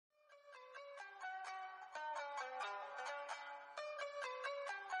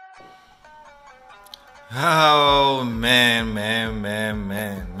Oh man.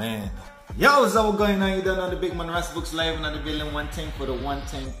 Yo, what's up going on? You done on the Big Man Rust Books Live and on the building one thing for the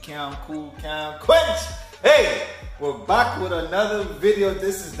 110 Cam Cool Cam Quench. Hey, we're back with another video.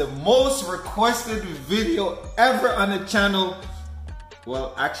 This is the most requested video ever on the channel.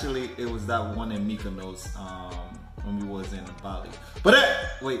 Well, actually, it was that one in Mykonos when we was in Bali. But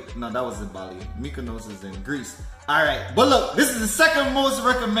wait, no, that was in Bali. Mykonos is in Greece. All right, but look, this is the second most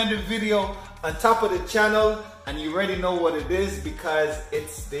recommended video on top of the channel, and you already know what it is because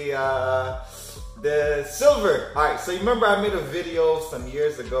it's the silver. All right, so you remember I made a video some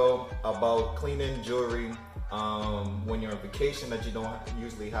years ago about cleaning jewelry when you're on vacation, that you don't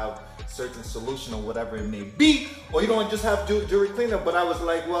usually have certain solution or whatever it may be, or you don't just have jewelry cleaner. But I was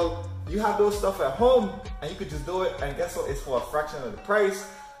like, well, you have those stuff at home and you could just do it, and guess what, it's for a fraction of the price.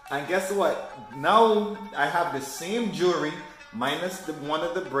 And guess what, now I have the same jewelry minus one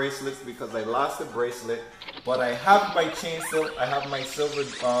of the bracelets because I lost the bracelet, but I have my chain still. I have my silver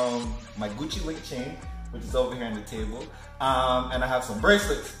my Gucci link chain, which is over here on the table, and I have some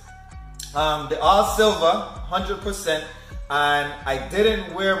bracelets. They're all silver, 100%, and I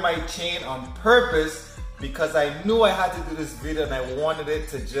didn't wear my chain on purpose because I knew I had to do this video and I wanted it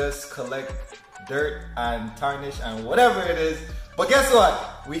to just collect dirt and tarnish and whatever it is. But guess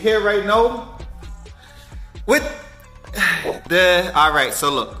what? We here right now with the, all right, so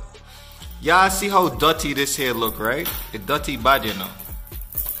look. Y'all see how dirty this here look, right? It's dirty bad, you know.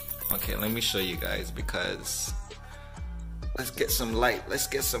 Okay, let me show you guys because let's get some light. Let's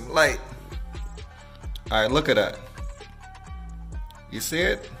get some light. All right, look at that. You see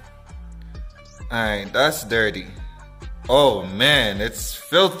it? All right, that's dirty. Oh man, it's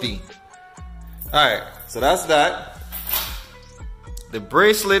filthy. All right, so that's that. The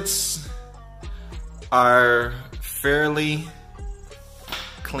bracelets are fairly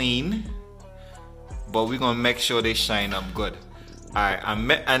clean, but we're gonna make sure they shine up good. All right,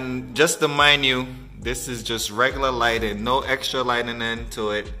 and just to mind you, this is just regular lighting, no extra lighting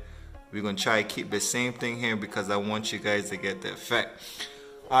into it. We're gonna try to keep the same thing here because I want you guys to get the effect.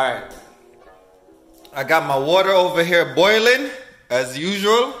 All right, I got my water over here boiling as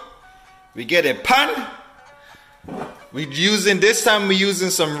usual. We get a pan. This time we're using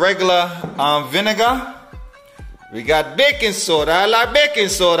some regular vinegar. We got baking soda, I like baking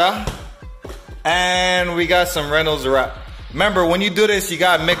soda. And we got some Reynolds wrap. Remember, when you do this, you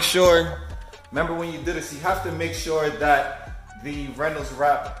gotta make sure, you have to make sure that the Reynolds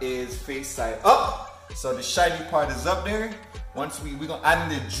wrap is face side up. So the shiny part is up there. Once we're gonna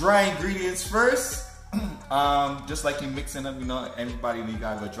add in the dry ingredients first. Just like you mixing up, you know, everybody, you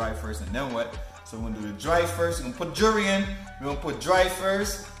gotta go dry first and then wet. So we're gonna do the dry first. We're gonna put jewelry in. We're gonna put dry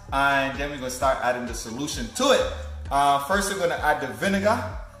first, and then we're gonna start adding the solution to it. First, we're gonna add the vinegar,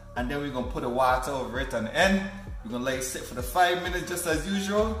 and then we're gonna put the water over it on the end. We're gonna let it sit for the 5 minutes, just as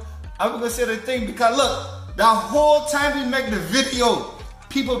usual. I'm gonna say the thing because look, the whole time we make the video,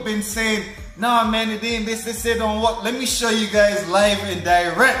 people been saying, "Nah, man, it ain't this, it don't work." Let me show you guys live and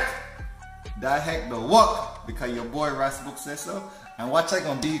direct. That heck don't work because your boy Rust Book says so. And watch, I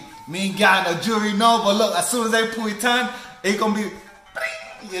gonna be, me ain't got no jewelry no, but look, as soon as I put it on, it gonna be,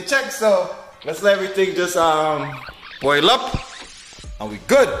 you check. So let's let everything just boil up, and we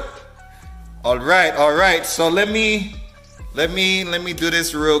good. All right. So let me do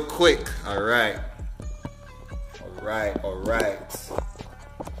this real quick. All right.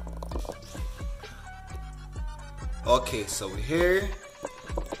 Okay, so we're here.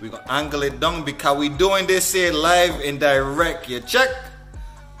 We're gonna angle it down because we doing this here live and direct. You check?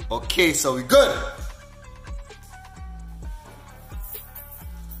 Okay, so we good.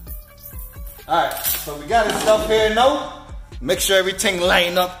 Alright, so we got this stuff here now. Make sure everything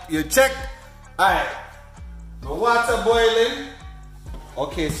line up. You check? Alright. The water boiling.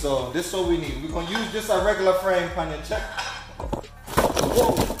 Okay, so this is what we need. We're gonna use just a regular frying pan. You check?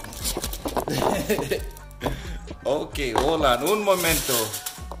 Whoa. Okay, hold on, un momento.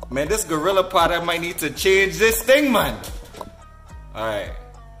 Man, this gorilla pot, I might need to change this thing, man. Alright.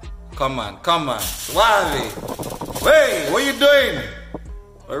 Come on. Suave. Hey, what you doing?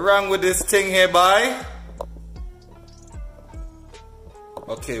 What's wrong with this thing here, boy?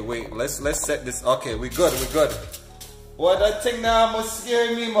 Okay, wait, let's set this. Okay, we good. What, that thing now almost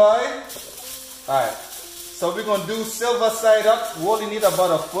scaring me, boy? Alright. So we're gonna do silver side up. We only need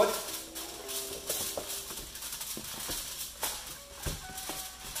about a foot.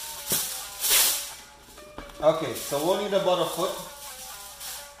 Okay, so we'll need about a foot.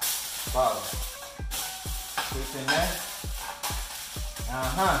 Wow. Put it in there.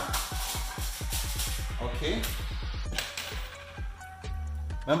 Okay.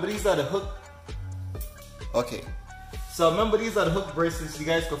 Remember these are the hook. Okay. So remember these are the hook bracelets. You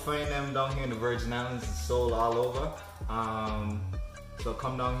guys can find them down here in the Virgin Islands. It's sold all over. So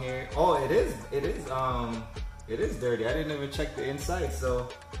come down here. Oh, it is dirty. I didn't even check the inside, so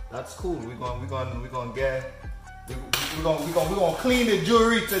that's cool. We're gonna clean the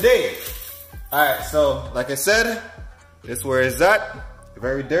jewelry today. All right. So like I said, this is where it's at.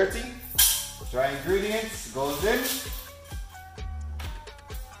 Very dirty. Dry ingredients goes in.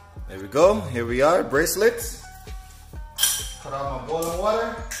 There we go. Here we are. Bracelets. Put out my boiling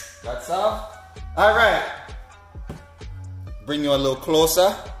water. That's off. All right. Bring you a little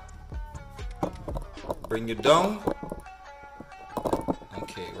closer. Bring you down.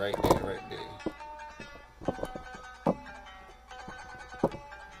 Okay, right there, right there.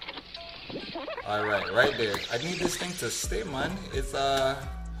 All right there. I need this thing to stay, man. It's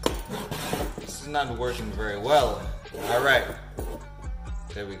this is not working very well. All right.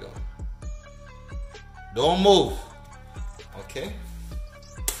 There we go. Don't move. Okay.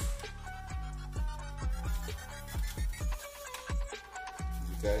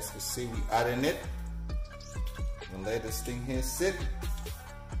 You guys can see we adding it. I'm gonna let this thing here sit.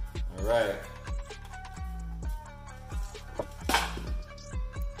 All right.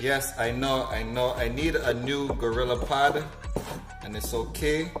 Yes, I know. I need a new Gorilla Pod, and it's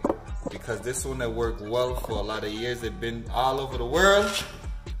okay because this one that worked well for a lot of years. They've been all over the world,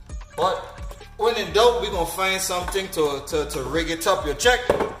 but when in doubt, we're gonna find something to rig it up. You check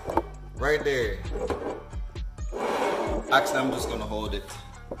right there. Actually, I'm just gonna hold it.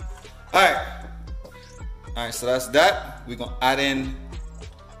 All right. So that's that. We're gonna add in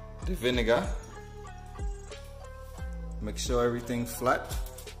the vinegar. Make sure everything's flat.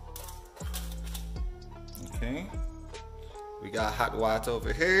 Okay. We got hot water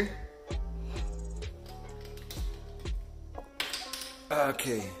over here.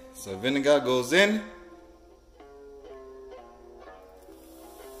 Okay. So vinegar goes in.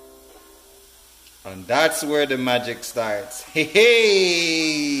 And that's where the magic starts.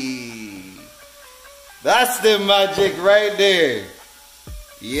 Hey! That's the magic right there.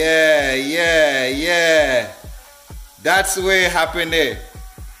 Yeah. That's where it happened there.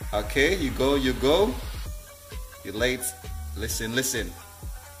 Okay, you go. You late. Listen.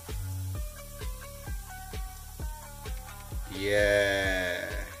 Yeah.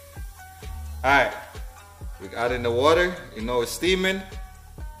 Alright. We got in the water. You know it's steaming.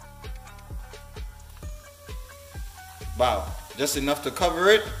 Wow. Just enough to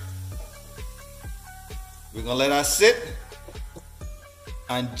cover it. We're gonna let that sit.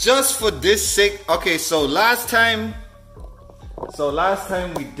 And just for this sake, okay, so last time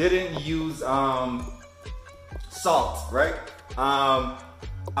we didn't use salt, right? I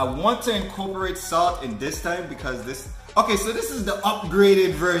want to incorporate salt in this time because this, okay, so this is the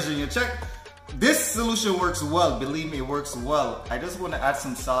upgraded version. You check, this solution works well, believe me, it works well. I just want to add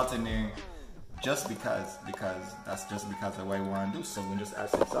some salt in there just because that's just because of what I want to do, so we'll just add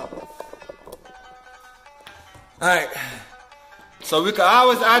some salt. Alright, so we can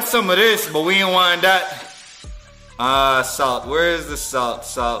always add some of this, but we ain't want that. Salt, where is the salt?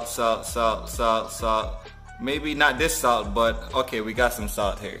 Salt. Maybe not this salt, but okay, we got some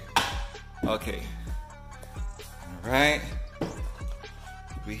salt here. Okay. Alright.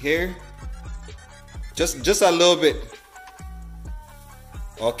 We here. Just a little bit.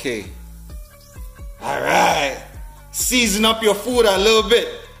 Okay. Alright. Season up your food a little bit.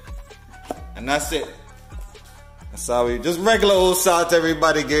 And that's it. That's how we just regular old salt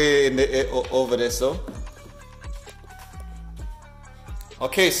everybody get in the over there, so.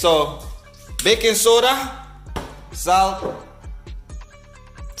 Okay, so baking soda, salt,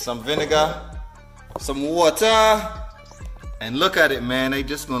 some vinegar, some water, and look at it, man. I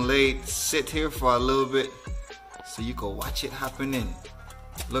just gonna sit here for a little bit so you can watch it happening.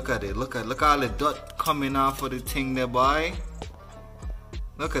 Look at it, look all the dirt coming off of the thing there, boy.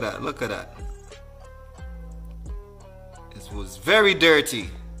 Look at that. It was very dirty.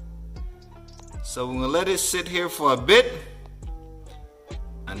 So we're gonna let it sit here for a bit,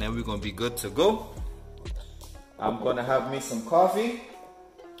 and then we're gonna be good to go. I'm gonna have me some coffee.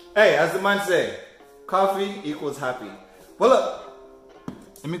 Hey, as the man say, coffee equals happy. Well, look,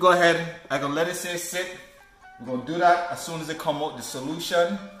 let me go ahead. I'm gonna let it sit. We're gonna do that as soon as it come out the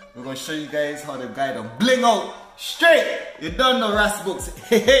solution. We're gonna show you guys how the guy to bling out straight. You done the Ras books.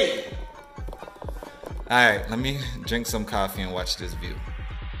 Hey. Alright, let me drink some coffee and watch this view.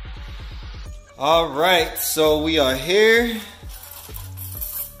 Alright, so we are here.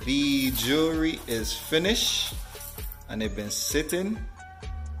 The jewelry is finished and they've been sitting.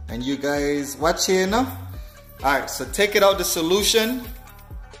 And you guys watch here now. Alright, so take it out the solution.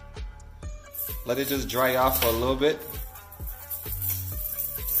 Let it just dry off for a little bit.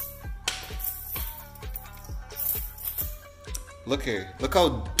 Look here. Look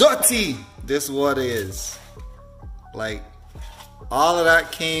how dirty this water is. Like, all of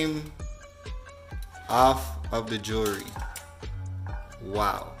that came off of the jewelry.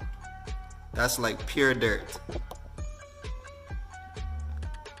 Wow. That's like pure dirt.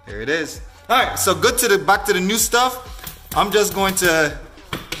 There it is. Alright, so good to back to the new stuff. I'm just going to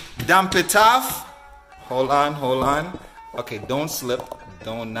damp it off. Hold on, hold on. Okay, don't slip.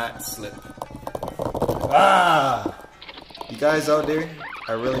 Don't not slip. Ah! You guys out there,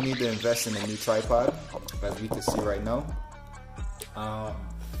 I really need to invest in a new tripod, as we can see right now. Man.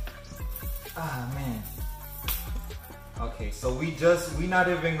 Okay, so we just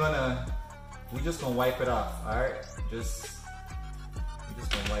gonna wipe it off, alright? We're just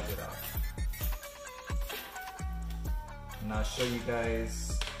gonna wipe it off. And I'll show you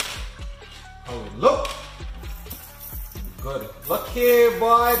guys how it look. Good. Look here,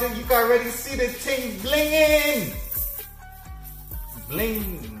 boy. You can already see the thing blinging.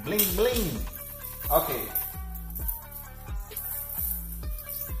 Bling, bling, bling. Okay.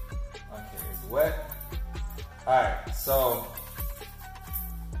 Okay, it's wet. Alright, so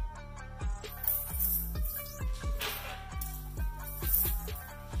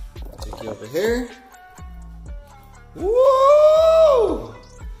take you over here. Woo!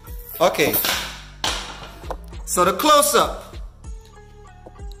 Okay. So the close-up.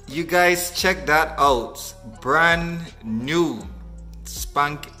 You guys check that out. Brand new.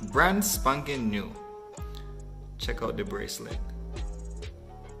 Brand spanking new. Check out the bracelet.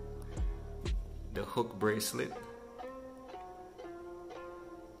 The hook bracelet.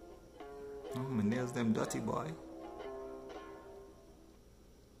 Oh, my nails them dirty, boy.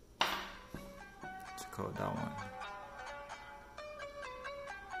 Check out that one.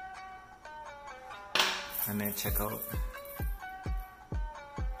 And then check out.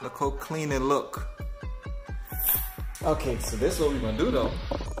 Look how clean it look. Okay, so this is what we're gonna do though.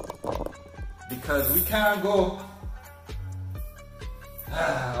 Because we can't go.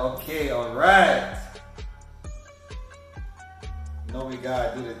 Okay, alright. You know we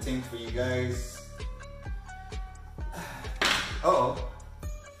gotta do the thing for you guys. Uh-oh.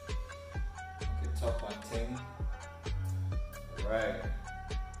 Okay, top one thing. Alright.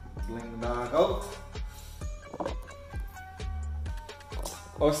 Bling dog out.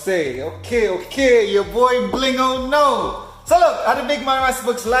 Oh say, okay, your boy Bling oh no. So look, at the Big Man Rice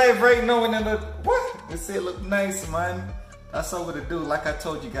Books live right now and then what? They say it look nice, man. That's all we do. Like I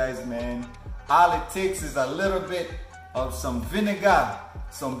told you guys, man. All it takes is a little bit of some vinegar,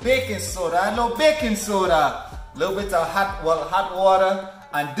 some baking soda, no baking soda, a little bit of hot water,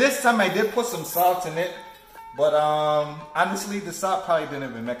 and this time I did put some salt in it. But honestly, the salt probably didn't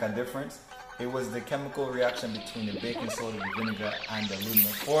even make a difference. It was the chemical reaction between the baking soda, the vinegar, and the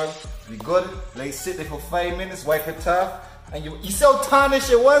aluminum foil. We good. Let it sit there for 5 minutes, wipe it off, and you see how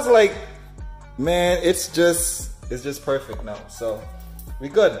tarnished it was. Like, man, it's just perfect now. So we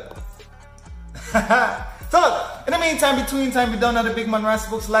good. So look, in the meantime, between time, we done another Big Man Rice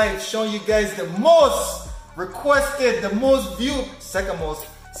Books live, showing you guys the most requested, the most viewed,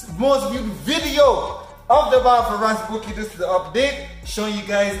 most viewed video of the bar for Rice Bookie. This is the update, showing you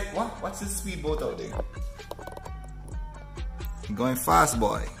guys what's this speedboat out there? You're going fast,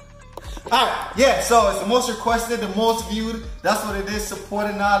 boy. Alright, yeah, so it's the most requested, the most viewed. That's what it is,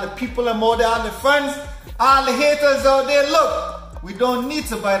 supporting all the people and more, all the friends, all the haters out there. Look, we don't need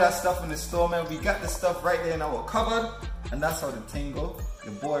to buy that stuff in the store, man. We got the stuff right there in our cupboard, and that's how the thing go.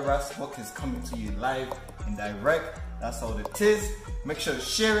 Your boy Rice Book is coming to you live and direct. That's how it is. Make sure to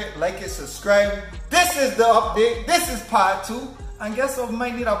share it, like it, subscribe. This is the update. This is part 2. And guess what? We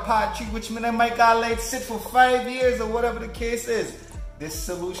might need a part 3, which means I might gotta let it sit for 5 years or whatever the case is. This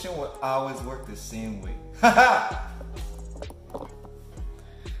solution will always work the same way.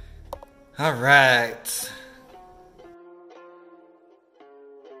 All right.